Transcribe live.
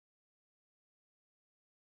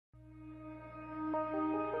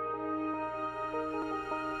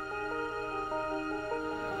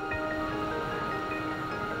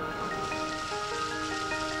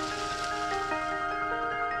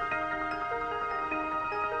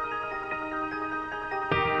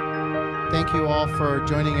thank you all for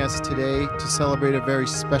joining us today to celebrate a very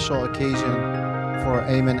special occasion for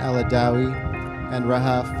Ayman El-Adawi and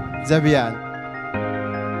Rahaf Zebian.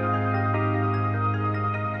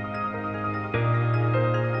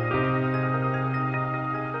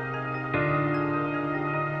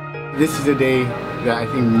 This is a day that I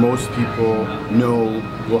think most people know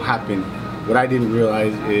will happen. What I didn't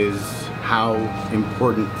realize is how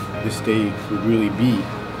important this day would really be.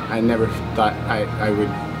 I never thought I would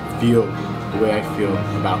feel the way I feel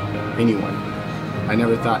about anyone. I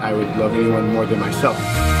never thought I would love anyone more than myself.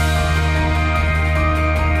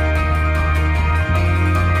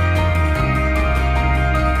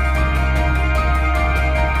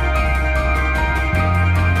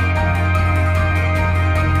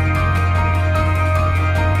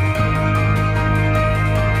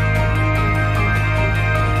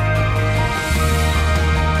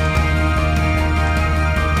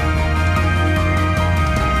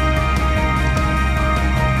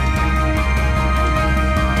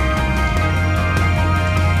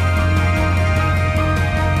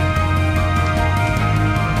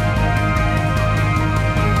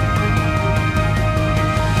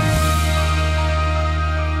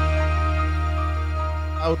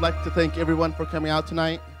 I would like to thank everyone for coming out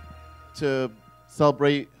tonight to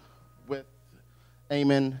celebrate with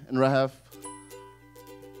Ayman and Rahaf,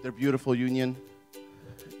 their beautiful union.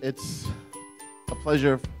 It's a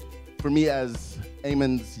pleasure for me as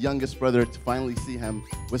Ayman's youngest brother to finally see him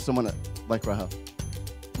with someone like Rahaf.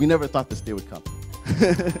 We never thought this day would come.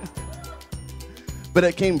 But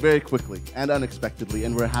it came very quickly and unexpectedly,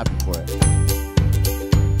 and we're happy for it.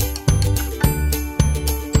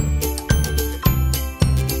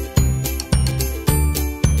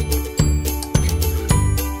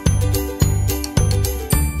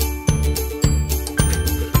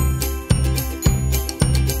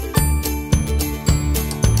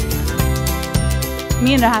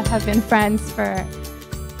 Me and Rahaf have been friends for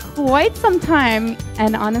quite some time,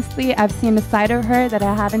 and honestly, I've seen a side of her that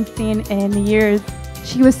I haven't seen in years.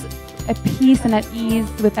 She was at peace and at ease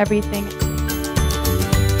with everything.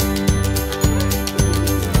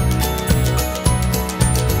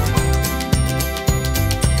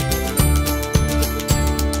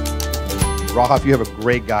 Rahaf, you have a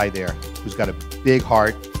great guy there who's got a big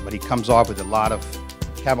heart, but he comes off with a lot of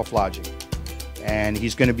camouflaging. And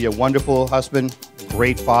he's going to be a wonderful husband,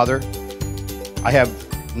 great father. I have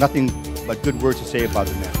nothing but good words to say about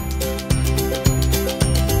the man.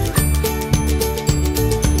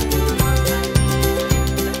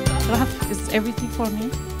 Rahaf is everything for me.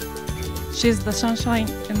 She's the sunshine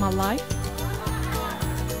in my life.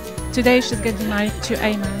 Today she's getting married to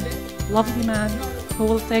Ayman, lovely man who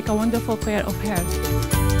will take a wonderful care of her.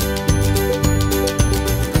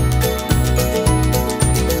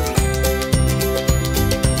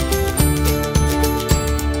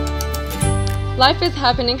 Life is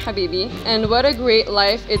happening, Habibi, and what a great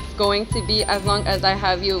life it's going to be as long as I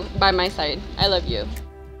have you by my side. I love you.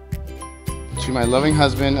 To my loving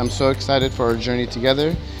husband, I'm so excited for our journey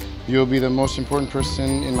together. You will be the most important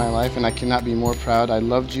person in my life, and I cannot be more proud. I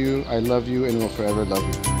loved you, I love you, and will forever love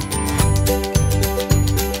you.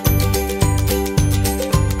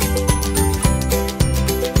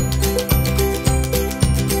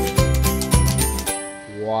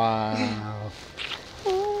 Wow.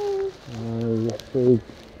 So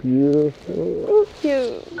beautiful. Thank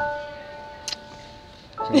you.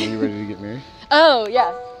 So are you ready to get married? Oh,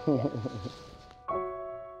 yeah.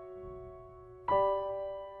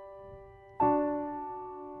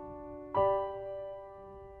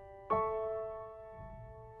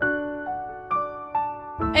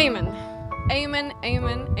 Ayman. Ayman,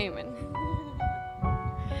 Ayman, Ayman.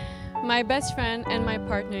 My best friend and my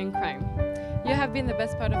partner in crime. You have been the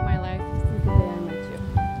best part of my life since the day I met you.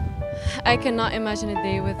 I cannot imagine a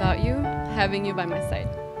day without you, having you by my side.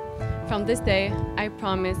 From this day, I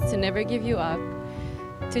promise to never give you up,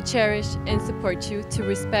 to cherish and support you, to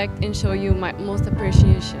respect and show you my most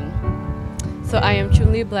appreciation. So I am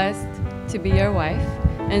truly blessed to be your wife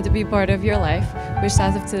and to be part of your life, which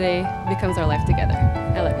as of today becomes our life together.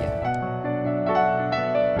 I love you.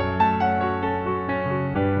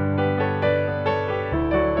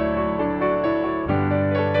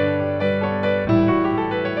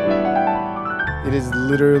 It is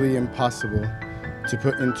literally impossible to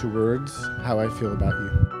put into words how I feel about you.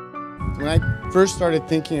 When I first started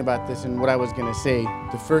thinking about this and what I was going to say,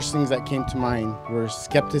 the first things that came to mind were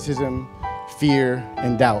skepticism, fear,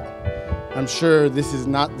 and doubt. I'm sure this is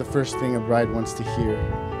not the first thing a bride wants to hear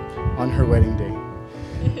on her wedding day.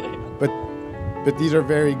 But these are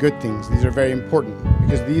very good things. These are very important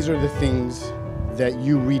because these are the things that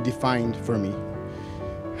you redefined for me.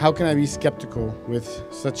 how can I be skeptical with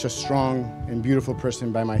such a strong and beautiful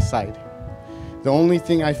person by my side? The only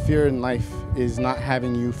thing I fear in life is not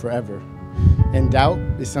having you forever. And doubt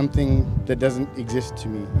is something that doesn't exist to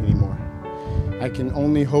me anymore. I can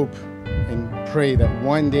only hope and pray that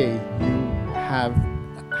one day you have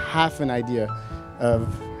half an idea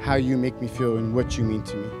of how you make me feel and what you mean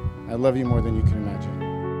to me. I love you more than you can imagine.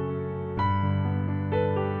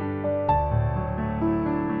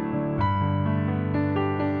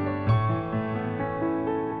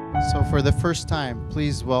 So for the first time,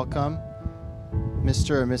 please welcome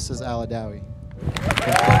Mr. and Mrs. Aladawi.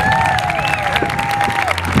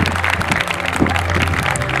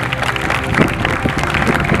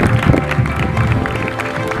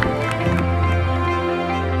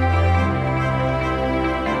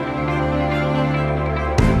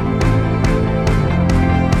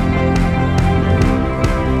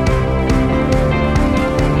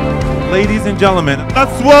 Ladies and gentlemen,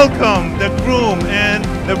 let's welcome the groom and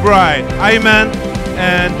the bride, Ayman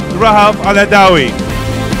and Rahaf Aladawi.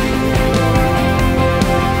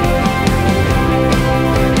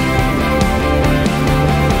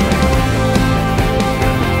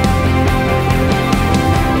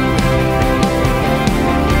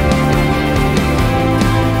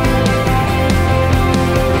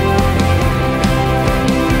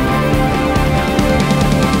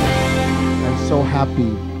 I'm so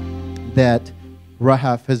happy that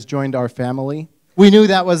Rahaf has joined our family. We knew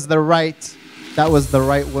that was the right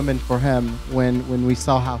woman for him when we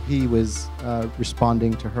saw how he was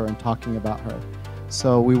responding to her and talking about her.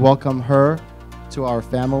 So we welcome her to our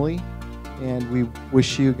family, and we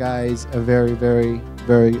wish you guys a very, very,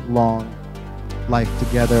 very long life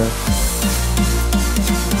together.